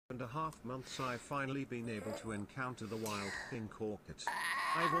2.5 months I've finally been able to encounter the wild pink orchid.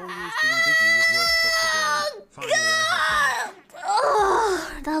 I've always been busy with work, but today, finally I have done it.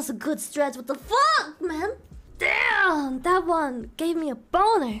 Oh, that was a good stretch. What the fuck, man? Damn, that one gave me a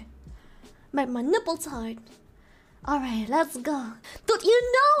boner. Made my nipples hard. Alright, let's go. Dude,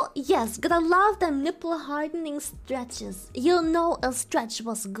 you know, yes, cause I love them nipple hardening stretches. You know a stretch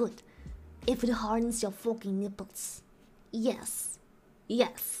was good if it hardens your fucking nipples. Yes.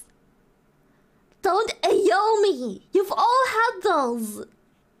 Yes. Don't AO me! You've all had those!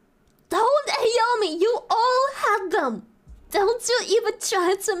 Don't AO me! You all had them! Don't you even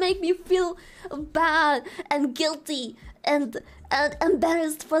try to make me feel bad and guilty and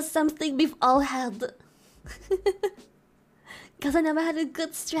embarrassed for something we've all had. Cause I never had a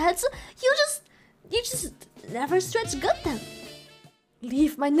good stretch. You just never stretch good then.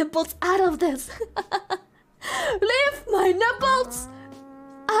 Leave my nipples out of this. Leave my nipples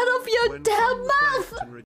out of your damn mouth!